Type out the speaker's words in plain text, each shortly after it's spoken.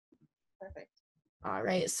Perfect. All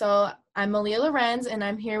right, so I'm Melia Lorenz, and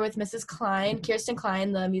I'm here with Mrs. Cline, Kirsten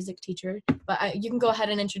Cline, the music teacher. But you can go ahead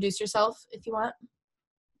and introduce yourself if you want.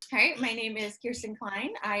 All right, my name is Kirsten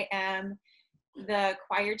Cline. I am the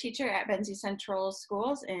choir teacher at Benzie Central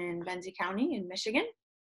Schools in Benzie County in Michigan.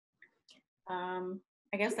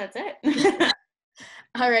 I guess that's it.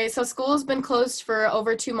 All right, so school's been closed for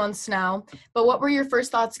over 2 months now, but what were your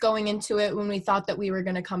first thoughts going into it when we thought that we were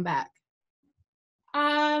going to come back?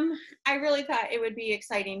 I really thought it would be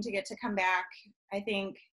exciting to get to come back. I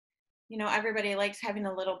think, everybody likes having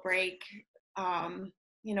a little break.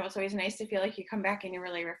 It's always nice to feel like you come back and you're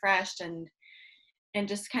really refreshed, and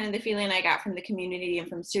just kind of the feeling I got from the community and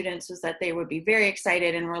from students was that they would be very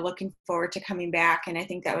excited and were looking forward to coming back. And I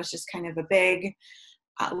think that was just kind of a big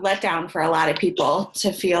letdown for a lot of people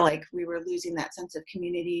to feel like we were losing that sense of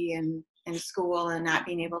community and school and not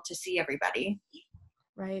being able to see everybody.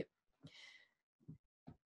 Right.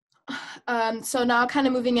 So now kind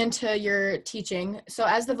of moving into your teaching. So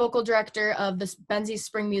as the vocal director of the Benzie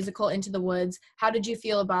Spring Musical Into the Woods, how did you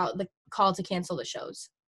feel about the call to cancel the shows?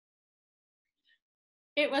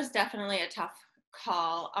 It was definitely a tough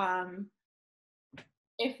call.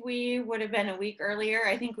 If we would have been a week earlier,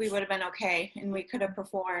 I think we would have been okay and we could have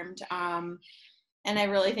performed. And I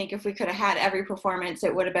really think if we could have had every performance,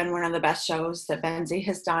 it would have been one of the best shows that Benzie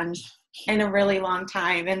has done in a really long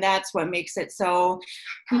time. And that's what makes it so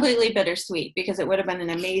completely bittersweet, because it would have been an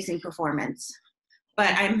amazing performance.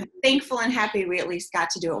 But I'm thankful and happy we at least got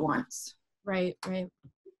to do it once. Right.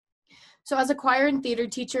 So as a choir and theater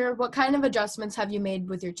teacher, what kind of adjustments have you made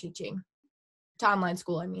with your teaching? To online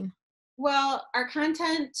school, I mean. Well, our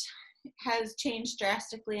content has changed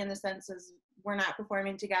drastically in the sense of we're not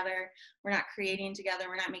performing together, we're not creating together,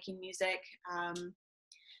 we're not making music.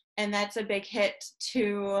 And that's a big hit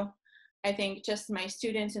to, I think, just my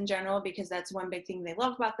students in general, because that's one big thing they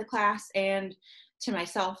love about the class, and to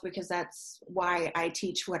myself, because that's why I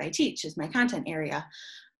teach what I teach, is my content area.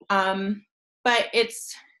 But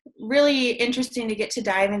it's really interesting to get to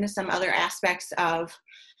dive into some other aspects of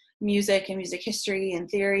music and music history and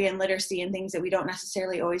theory and literacy and things that we don't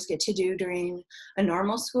necessarily always get to do during a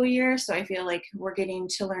normal school year. So I feel like we're getting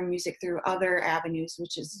to learn music through other avenues,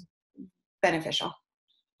 which is beneficial.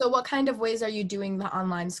 So what kind of ways are you doing the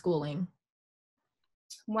online schooling?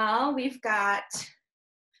 Well, we've got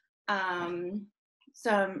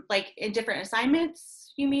some, like, in different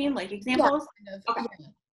assignments, you mean, like examples? Yeah, kind of. Okay. Yeah.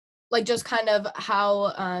 Like just kind of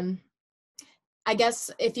how, I guess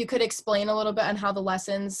if you could explain a little bit on how the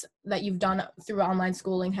lessons that you've done through online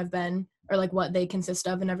schooling have been, or like what they consist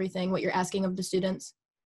of and everything, what you're asking of the students.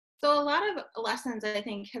 So a lot of lessons, I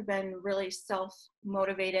think, have been really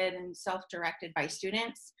self-motivated and self-directed by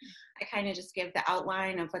students. I kind of just give the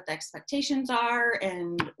outline of what the expectations are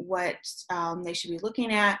and what they should be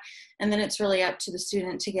looking at. And then it's really up to the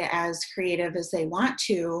student to get as creative as they want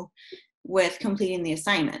to with completing the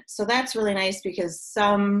assignment. So that's really nice, because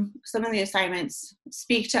some of the assignments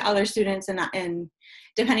speak to other students and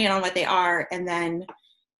depending on what they are, and then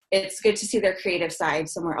it's good to see their creative side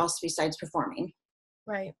somewhere else besides performing.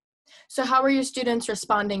 Right. So how are your students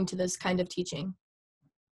responding to this kind of teaching?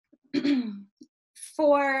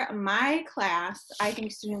 For my class, I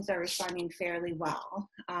think students are responding fairly well.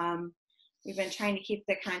 We've been trying to keep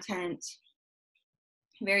the content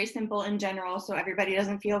very simple in general, so everybody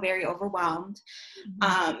doesn't feel very overwhelmed.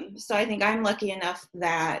 So I think I'm lucky enough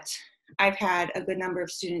that I've had a good number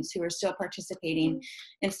of students who are still participating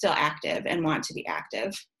and still active and want to be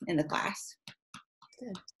active in the class.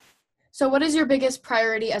 Good. So what is your biggest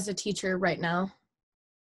priority as a teacher right now?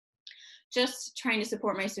 Just trying to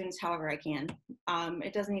support my students however I can.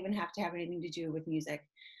 It doesn't even have to have anything to do with music.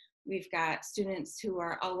 We've got students who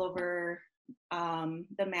are all over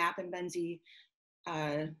the map in Benzie,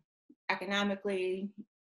 economically,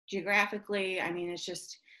 geographically. I mean, it's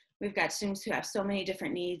just, we've got students who have so many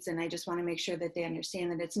different needs, and I just want to make sure that they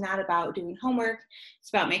understand that it's not about doing homework. It's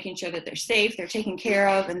about making sure that they're safe, they're taken care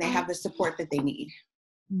of, and they have the support that they need.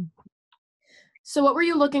 So what were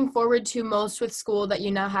you looking forward to most with school that you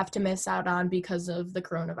now have to miss out on because of the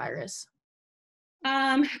coronavirus?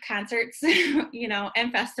 Concerts,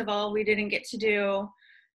 and festival. We didn't get to do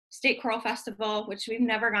State Choral Festival, which we've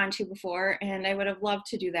never gone to before, and I would have loved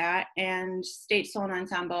to do that, and State Soul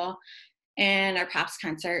Ensemble, and our Pops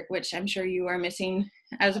concert, which I'm sure you are missing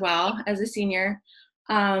as well as a senior.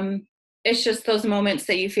 It's just those moments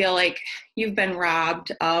that you feel like you've been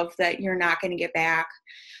robbed of, that you're not going to get back.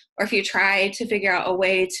 Or if you try to figure out a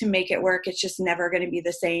way to make it work, it's just never going to be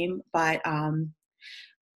the same. But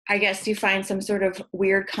I guess you find some sort of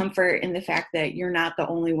weird comfort in the fact that you're not the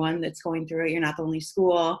only one that's going through it. You're not the only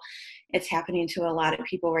school. it's happening to a lot of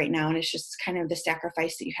people right now, and it's just kind of the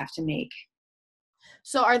sacrifice that you have to make.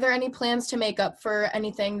 So are there any plans to make up for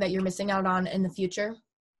anything that you're missing out on in the future?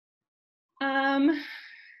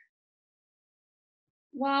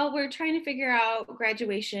 Well, we're trying to figure out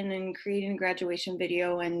graduation and creating a graduation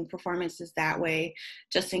video and performances that way,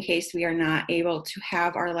 just in case we are not able to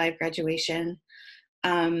have our live graduation.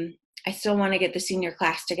 I still want to get the senior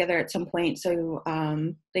class together at some point so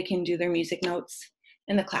they can do their music notes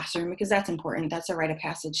in the classroom, because that's important. That's a rite of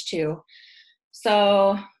passage too.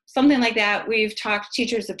 So something like that.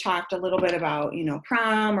 Teachers have talked a little bit about,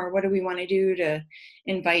 prom, or what do we want to do to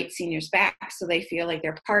invite seniors back so they feel like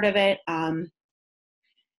they're part of it.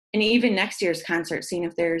 And even next year's concert, seeing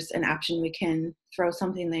if there's an option we can throw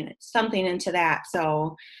something into that,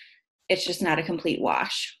 so it's just not a complete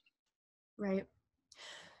wash. Right.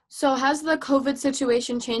 So has the COVID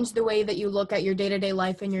situation changed the way that you look at your day-to-day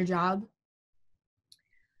life and your job?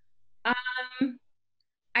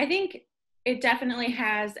 I think it definitely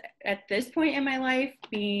has, at this point in my life,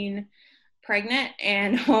 being pregnant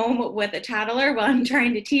and home with a toddler while I'm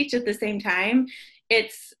trying to teach at the same time.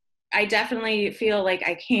 I definitely feel like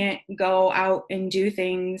I can't go out and do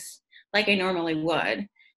things like I normally would,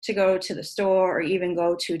 to go to the store or even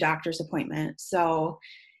go to a doctor's appointment. So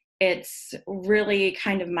it's really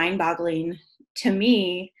kind of mind-boggling to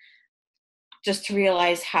me just to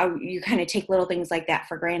realize how you kind of take little things like that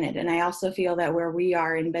for granted. And I also feel that where we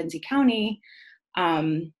are in Benzie County,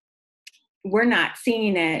 we're not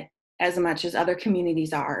seeing it as much as other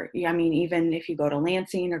communities are. I mean, even if you go to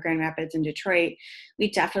Lansing or Grand Rapids and Detroit, we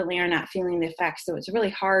definitely are not feeling the effects. So it's really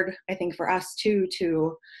hard, I think, for us too,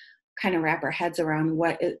 to kind of wrap our heads around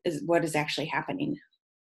what is actually happening.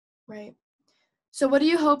 Right. So what do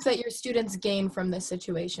you hope that your students gain from this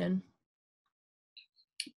situation?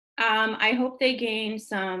 I hope they gain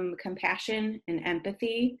some compassion and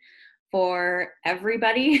empathy for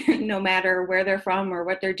everybody, no matter where they're from or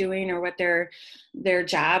what they're doing or what their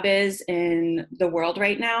job is in the world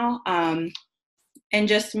right now. And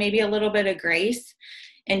just maybe a little bit of grace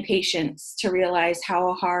and patience to realize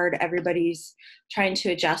how hard everybody's trying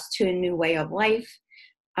to adjust to a new way of life.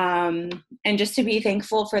 And just to be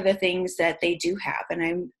thankful for the things that they do have.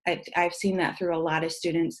 And I've seen that through a lot of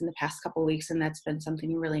students in the past couple of weeks, and that's been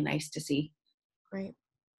something really nice to see. Great.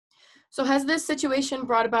 So has this situation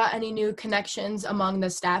brought about any new connections among the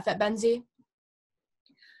staff at Benzie?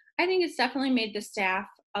 I think it's definitely made the staff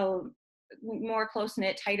more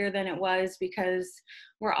close-knit, tighter than it was, because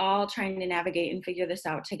we're all trying to navigate and figure this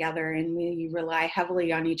out together, and we rely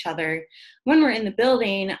heavily on each other when we're in the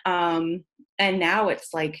building. And now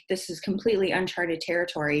it's like this is completely uncharted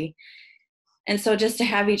territory. And so just to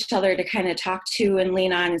have each other to kind of talk to and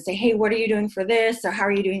lean on and say, hey, what are you doing for this? Or how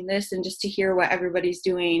are you doing this? And just to hear what everybody's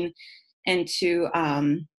doing and to,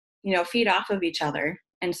 feed off of each other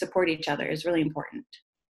and support each other is really important.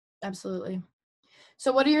 Absolutely.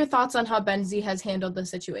 So what are your thoughts on how Benzie has handled the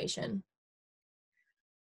situation?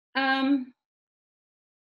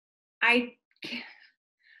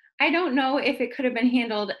 I don't know if it could have been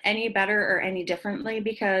handled any better or any differently,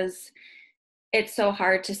 because it's so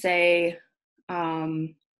hard to say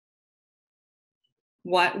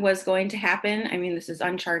what was going to happen. I mean, this is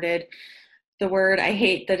uncharted. The word I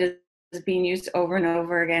hate that is being used over and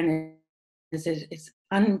over again is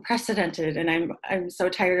unprecedented, and I'm so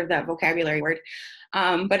tired of that vocabulary word.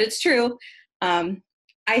 But it's true.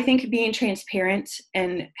 I think being transparent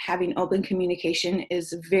and having open communication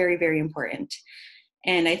is very, very important.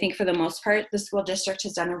 And I think for the most part, the school district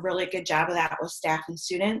has done a really good job of that with staff and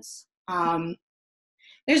students.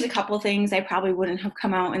 There's a couple things I probably wouldn't have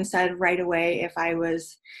come out and said right away if I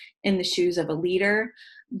was in the shoes of a leader,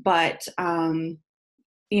 but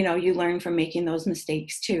you learn from making those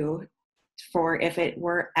mistakes too, for if it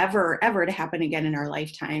were ever to happen again in our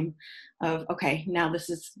lifetime of, okay, now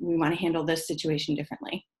we want to handle this situation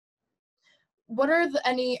differently. Are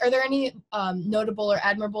there any notable or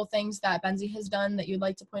admirable things that Benzie has done that you'd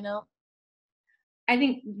like to point out? I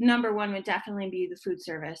think number one would definitely be the food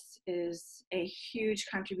service is a huge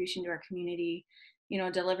contribution to our community,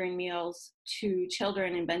 delivering meals to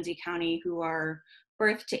children in Benzie County who are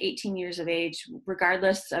birth to 18 years of age,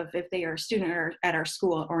 regardless of if they are a student or at our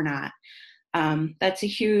school or not. That's a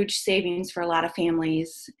huge savings for a lot of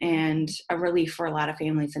families and a relief for a lot of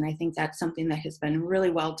families. And I think that's something that has been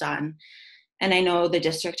really well done. And I know the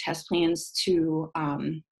district has plans to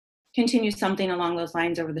continue something along those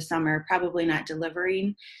lines over the summer, probably not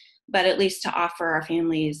delivering, but at least to offer our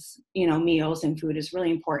families, meals and food is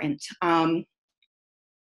really important. And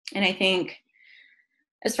I think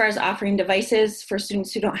as far as offering devices for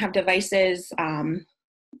students who don't have devices,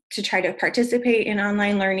 to try to participate in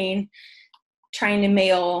online learning, trying to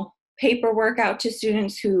mail paperwork out to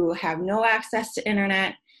students who have no access to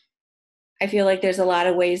internet. I feel like there's a lot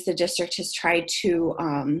of ways the district has tried to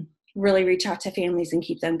really reach out to families and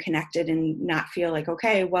keep them connected and not feel like,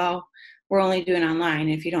 okay, well, we're only doing online.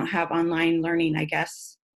 If you don't have online learning, I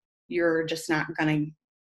guess you're just not going to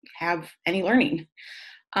have any learning.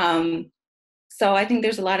 So I think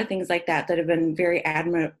there's a lot of things like that that have been very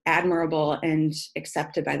admirable and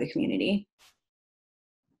accepted by the community.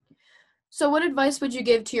 So what advice would you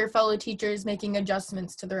give to your fellow teachers making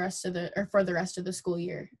adjustments to for the rest of the school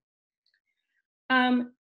year?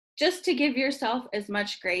 Just to give yourself as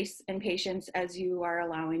much grace and patience as you are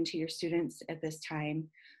allowing to your students at this time.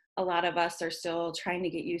 A lot of us are still trying to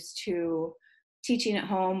get used to teaching at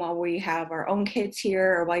home while we have our own kids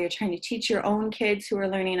here, or while you're trying to teach your own kids who are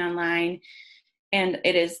learning online. And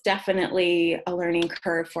it is definitely a learning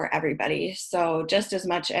curve for everybody. So just as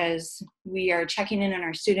much as we are checking in on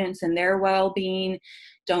our students and their well-being,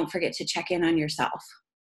 don't forget to check in on yourself.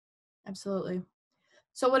 Absolutely.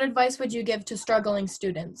 So what advice would you give to struggling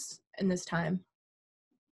students in this time?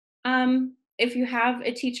 If you have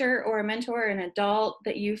a teacher or a mentor or an adult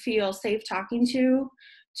that you feel safe talking to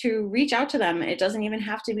reach out to them. It doesn't even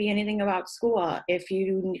have to be anything about school. If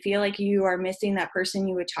you feel like you are missing that person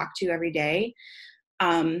you would talk to every day,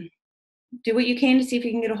 do what you can to see if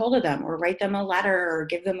you can get a hold of them, or write them a letter, or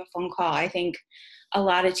give them a phone call. I think a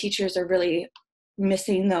lot of teachers are really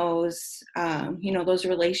missing those, those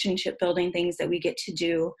relationship building things that we get to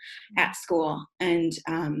do at school. And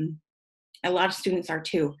a lot of students are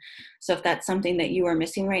too. So if that's something that you are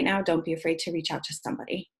missing right now, don't be afraid to reach out to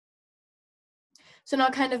somebody. So now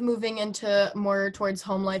kind of moving into more towards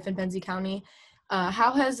home life in Benzie County,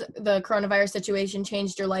 how has the coronavirus situation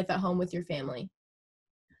changed your life at home with your family?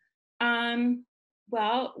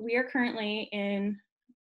 Well, we are currently in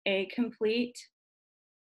a complete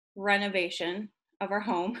renovation of our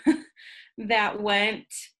home that went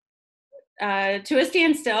to a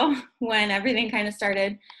standstill when everything kind of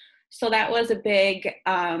started. So that was a big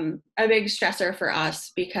stressor for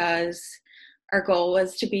us, because our goal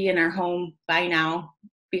was to be in our home by now,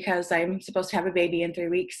 because I'm supposed to have a baby in 3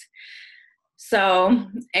 weeks. So,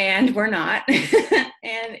 and we're not.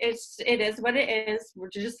 And it is what it is. We're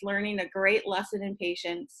just learning a great lesson in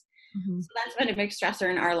patience. Mm-hmm. So that's been a big stressor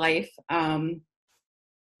in our life,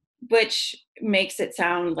 which makes it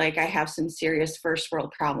sound like I have some serious first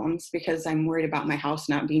world problems, because I'm worried about my house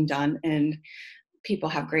not being done, and people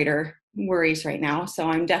have greater worries right now. So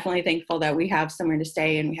I'm definitely thankful that we have somewhere to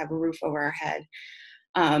stay and we have a roof over our head.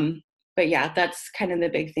 But yeah, that's kind of the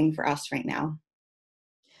big thing for us right now.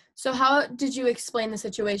 So how did you explain the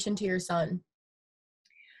situation to your son?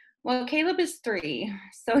 Well, Caleb is 3,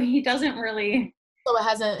 so he doesn't really. So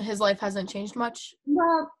his life hasn't changed much?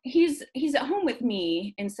 Well, he's at home with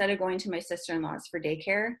me instead of going to my sister-in-law's for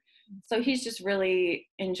daycare. So he's just really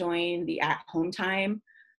enjoying the at-home time.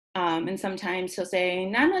 And sometimes he'll say,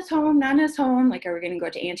 Nana's home, like, are we going to go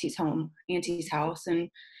to Auntie's house? And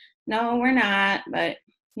no, we're not. But,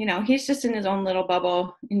 he's just in his own little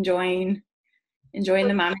bubble, enjoying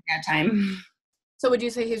the mom and dad time. So would you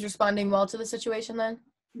say he's responding well to the situation then?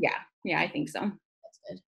 Yeah, I think so. That's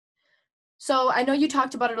good. So I know you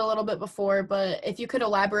talked about it a little bit before, but if you could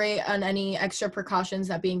let's on any extra precautions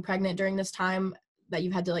that being pregnant during this time that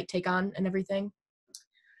you've had to take on and everything.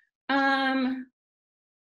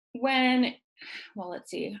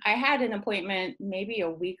 Let's see. I had an appointment maybe a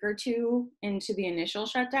week or 2 into the initial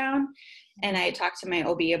shutdown, and I talked to my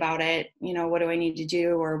OB about it. What do I need to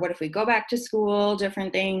do? Or what if we go back to school,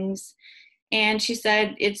 different things. And she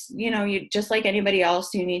said, it's, you just like anybody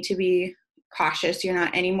else, you need to be cautious. You're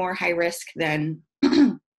not any more high risk than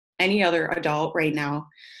any other adult right now.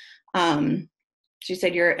 She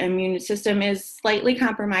said your immune system is slightly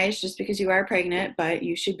compromised just because you are pregnant, but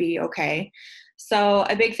you should be okay. So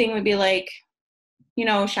a big thing would be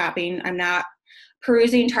shopping. I'm not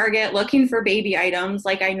perusing Target looking for baby items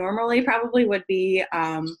like I normally probably would be.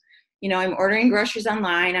 I'm ordering groceries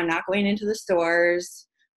online. I'm not going into the stores,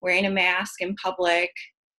 wearing a mask in public.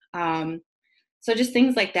 So just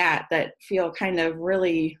things like that feel kind of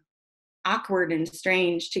really awkward and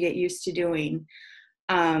strange to get used to doing.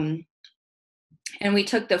 And we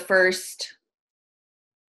took the first,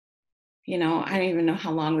 I don't even know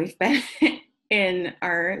how long we've been in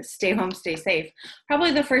our stay home, stay safe.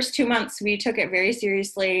 Probably the first 2 months we took it very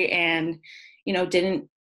seriously, and, didn't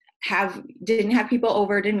have people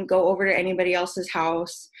over, didn't go over to anybody else's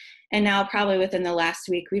house. And now probably within the last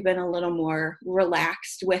week, we've been a little more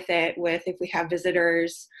relaxed with it, if we have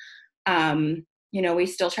visitors, we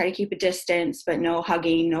still try to keep a distance, but no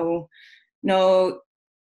hugging, no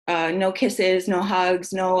no kisses, no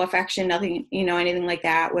hugs, no affection, nothing, anything like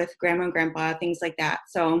that with grandma and grandpa, things like that.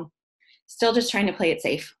 So still just trying to play it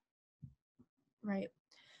safe. Right.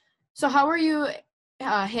 So how are you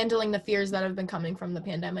handling the fears that have been coming from the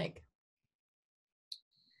pandemic?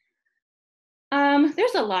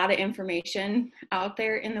 There's a lot of information out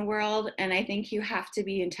there in the world, and I think you have to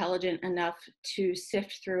be intelligent enough to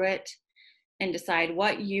sift through it and decide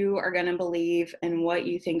what you are going to believe and what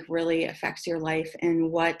you think really affects your life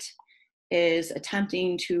and what is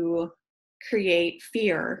attempting to create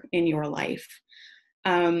fear in your life.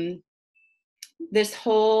 This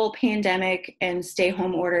whole pandemic and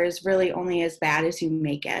stay-home order is really only as bad as you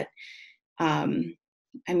make it.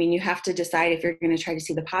 You have to decide if you're going to try to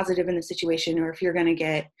see the positive in the situation or if you're going to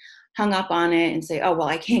get hung up on it and say, oh, well,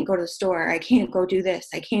 I can't go to the store. I can't go do this.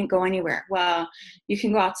 I can't go anywhere. Well, you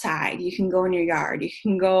can go outside. You can go in your yard. You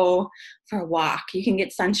can go for a walk. You can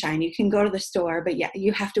get sunshine. You can go to the store, but yeah,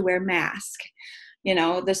 you have to wear a mask.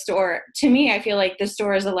 The store, to me, I feel like the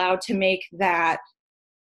store is allowed to make that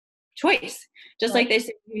choice. Just like they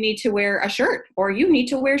say, you need to wear a shirt or you need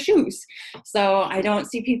to wear shoes. So I don't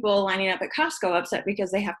see people lining up at Costco upset because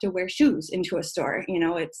they have to wear shoes into a store.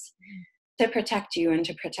 It's to protect you and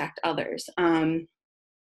to protect others.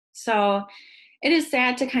 So it is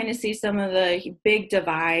sad to kind of see some of the big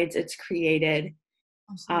divides it's created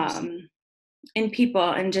in people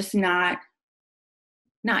and just not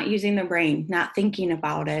using the brain, not thinking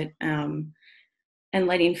about it, and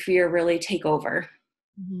letting fear really take over.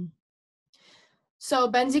 Mm-hmm.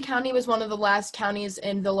 So Benzie County was one of the last counties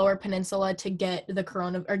in the Lower Peninsula to get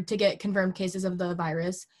to get confirmed cases of the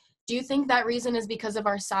virus. Do you think that reason is because of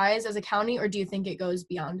our size as a county, or do you think it goes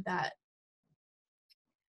beyond that?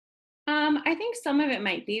 I think some of it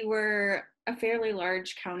might be. We're a fairly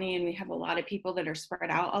large county and we have a lot of people that are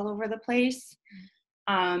spread out all over the place.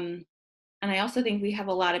 And I also think we have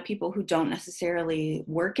a lot of people who don't necessarily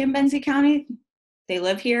work in Benzie County. They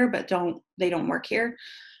live here, but they don't work here.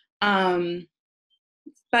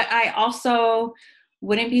 But I also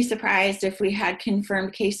wouldn't be surprised if we had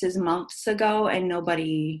confirmed cases months ago and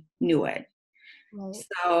nobody knew it. Right.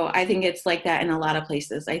 So I think it's like that in a lot of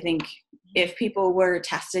places. I think if people were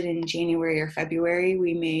tested in January or February,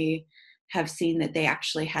 we may have seen that they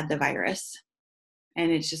actually had the virus. And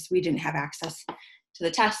it's just, we didn't have access to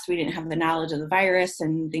the tests. We didn't have the knowledge of the virus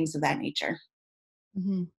and things of that nature.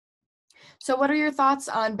 Mm-hmm. So what are your thoughts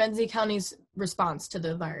on Benzie County's response to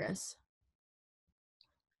the virus?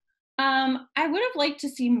 I would have liked to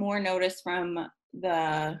see more notice from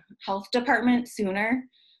the health department sooner.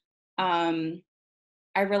 I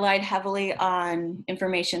relied heavily on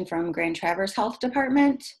information from Grand Traverse Health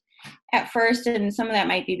Department at first, and some of that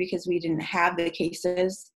might be because we didn't have the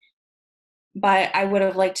cases, but I would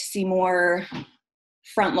have liked to see more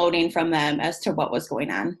front loading from them as to what was going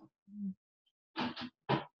on.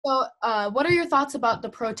 So what are your thoughts about the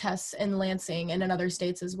protests in Lansing and in other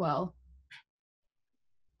states as well?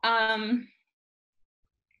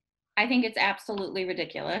 I think it's absolutely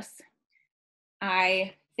ridiculous.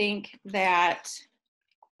 I think that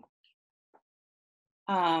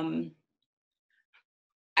kind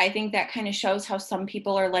of shows how some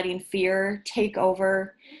people are letting fear take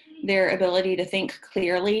over their ability to think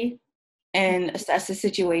clearly and assess the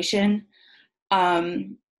situation.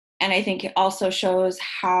 And I think it also shows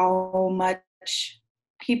how much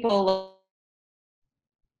people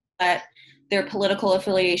let their political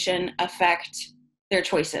affiliation affect their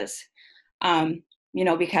choices.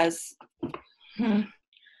 Because I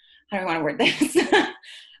don't want to word this.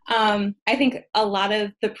 I think a lot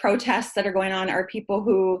of the protests that are going on are people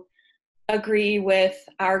who agree with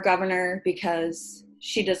our governor because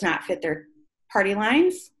she does not fit their party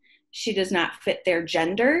lines. She does not fit their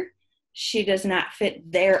gender. She does not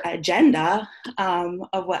fit their agenda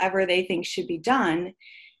of whatever they think should be done.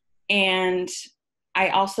 And I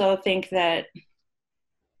also think that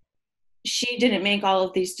she didn't make all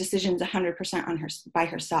of these decisions 100% by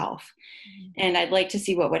herself. Mm-hmm. And I'd like to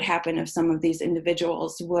see what would happen if some of these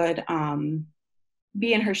individuals would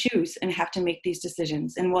be in her shoes and have to make these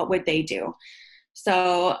decisions, and what would they do?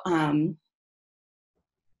 So,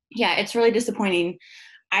 yeah, it's really disappointing.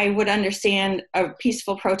 I would understand a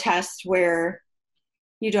peaceful protest where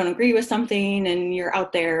you don't agree with something and you're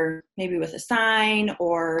out there maybe with a sign,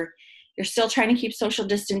 or you're still trying to keep social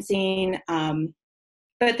distancing.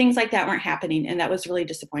 But things like that weren't happening, and that was really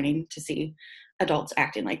disappointing to see adults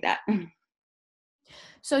acting like that.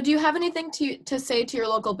 So do you have anything to say to your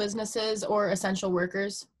local businesses or essential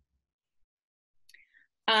workers?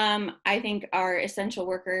 I think our essential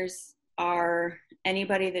workers are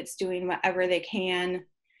anybody that's doing whatever they can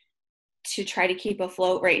to try to keep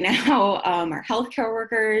afloat right now are healthcare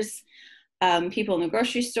workers, people in the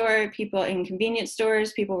grocery store, people in convenience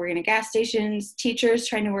stores, people working at gas stations, teachers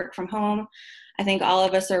trying to work from home. I think all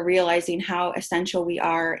of us are realizing how essential we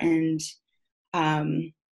are, and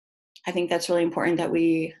I think that's really important that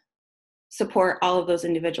we support all of those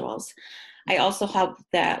individuals. I also hope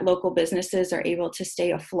that local businesses are able to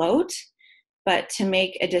stay afloat, but to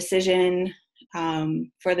make a decision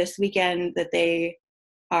for this weekend that they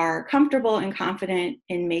are comfortable and confident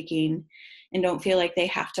in making, and don't feel like they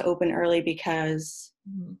have to open early because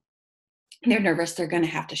they're nervous they're going to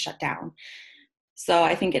have to shut down. So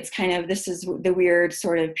I think it's kind of, this is the weird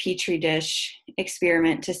sort of petri dish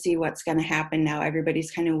experiment to see what's going to happen now.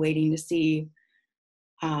 Everybody's kind of waiting to see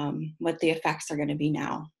what the effects are going to be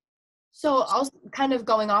now. So also kind of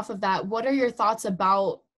going off of that, what are your thoughts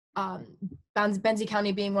about Benzie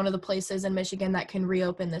County being one of the places in Michigan that can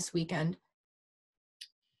reopen this weekend?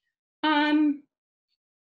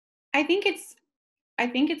 I think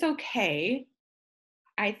it's okay.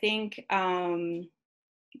 I think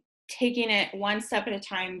taking it one step at a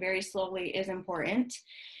time very slowly is important.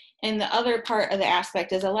 And the other part of the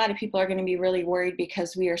aspect is a lot of people are going to be really worried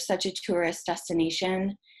because we are such a tourist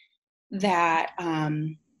destination that,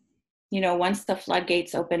 once the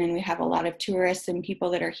floodgates open and we have a lot of tourists and people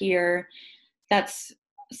that are here, that's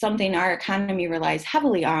something our economy relies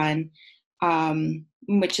heavily on,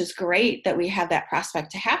 which is great that we have that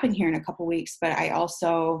prospect to happen here in a couple weeks. But I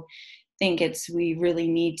also think we really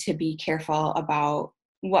need to be careful about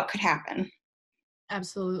what could happen.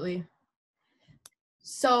 Absolutely.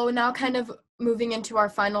 So now kind of moving into our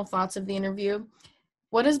final thoughts of the interview,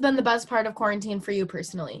 what has been the best part of quarantine for you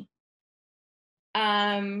personally?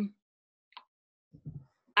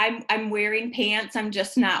 I'm wearing pants. I'm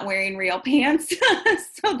just not wearing real pants.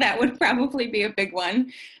 So that would probably be a big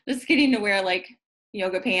one. Just getting to wear like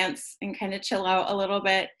yoga pants and kind of chill out a little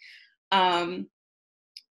bit.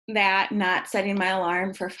 That not setting my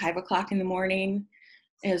alarm for 5 o'clock in the morning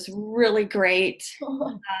is really great.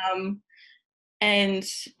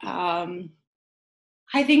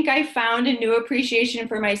 I think I found a new appreciation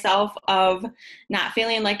for myself of not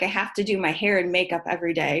feeling like I have to do my hair and makeup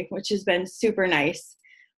every day, which has been super nice.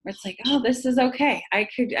 Where it's like, oh, this is okay. I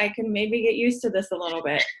can maybe get used to this a little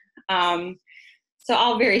bit. So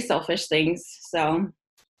all very selfish things. So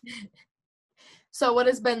what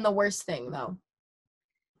has been the worst thing though?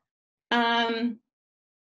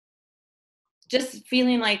 Just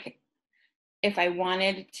feeling like if I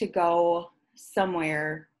wanted to go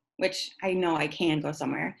somewhere, which I know I can go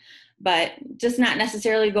somewhere, but just not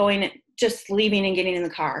necessarily just leaving and getting in the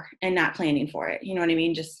car and not planning for it. You know what I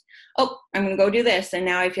mean? Just, oh, I'm going to go do this. And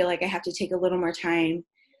now I feel like I have to take a little more time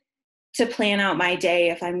to plan out my day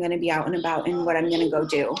if I'm going to be out and about and what I'm going to go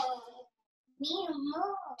do.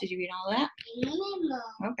 Did you read all of that?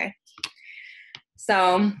 Okay.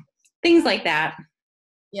 So things like that.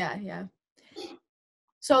 Yeah.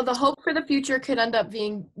 So the hope for the future could end up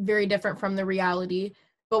being very different from the reality.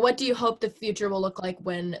 But what do you hope the future will look like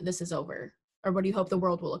when this is over? Or what do you hope the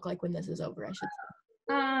world will look like when this is over, I should say?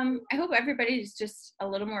 I hope everybody's just a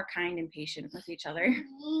little more kind and patient with each other. Just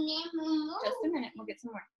a minute, we'll get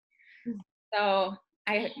some more. So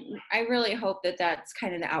I really hope that that's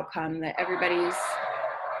kind of the outcome, that everybody's,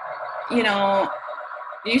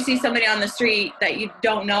 you see somebody on the street that you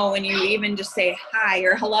don't know and you even just say hi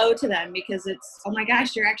or hello to them because it's, oh my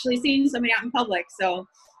gosh, you're actually seeing somebody out in public. So,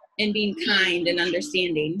 and being kind and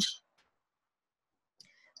understanding.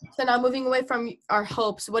 So now moving away from our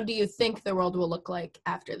hopes, what do you think the world will look like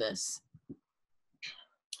after this?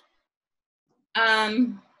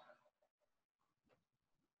 I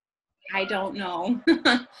don't know.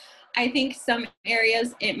 I think some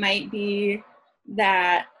areas it might be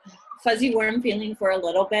that fuzzy warm feeling for a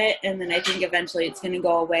little bit, and then I think eventually it's going to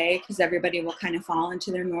go away because everybody will kind of fall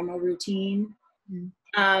into their normal routine.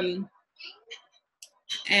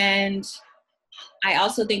 And I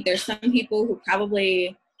also think there's some people who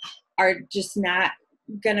probably are just not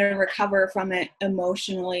going to recover from it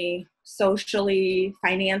emotionally, socially,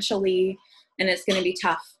 financially, and it's going to be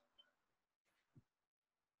tough.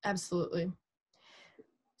 Absolutely.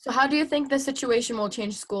 So how do you think the situation will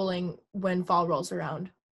change schooling when fall rolls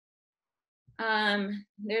around?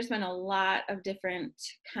 There's been a lot of different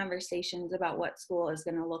conversations about what school is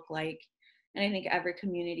going to look like, and I think every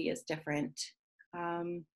community is different.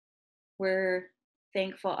 We're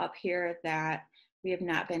thankful up here that we have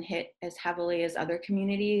not been hit as heavily as other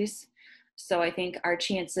communities, so I think our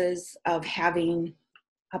chances of having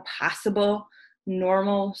a possible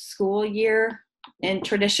normal school year and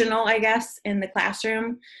traditional, I guess, in the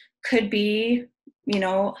classroom could be,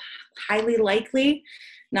 highly likely.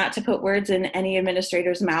 not to put words in any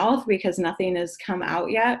administrator's mouth because nothing has come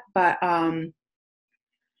out yet, but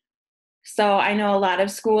so I know a lot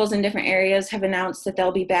of schools in different areas have announced that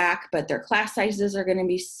they'll be back, but their class sizes are going to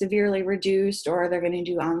be severely reduced, or they're going to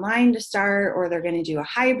do online to start, or they're going to do a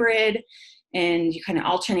hybrid, and you kind of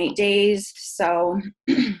alternate days. So,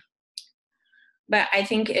 but I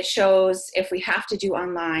think it shows if we have to do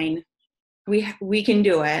online, we can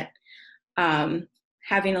do it.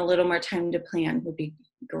 Having a little more time to plan would be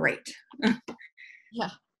great.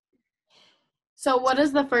 Yeah. So what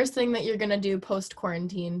is the first thing that you're going to do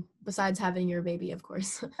post-quarantine, besides having your baby, of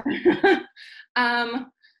course?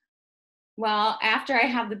 Well, after I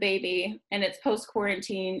have the baby and it's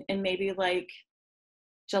post-quarantine and maybe like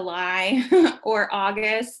July or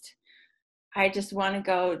August, I just want to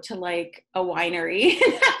go to like a winery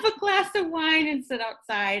and have a glass of wine and sit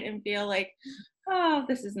outside and feel like, oh,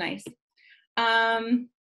 this is nice.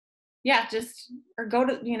 Yeah, just, or go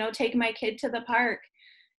to, take my kid to the park,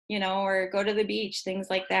 or go to the beach, things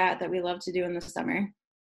like that we love to do in the summer.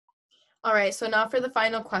 All right, so now for the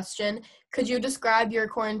final question. Could you describe your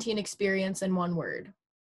quarantine experience in one word?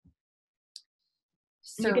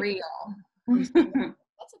 Surreal. That's a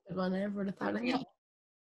good one. I never would have thought of that.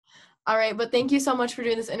 All right, but thank you so much for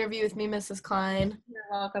doing this interview with me, Mrs. Cline. You're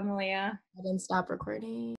welcome, Melia. I didn't stop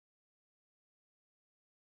recording.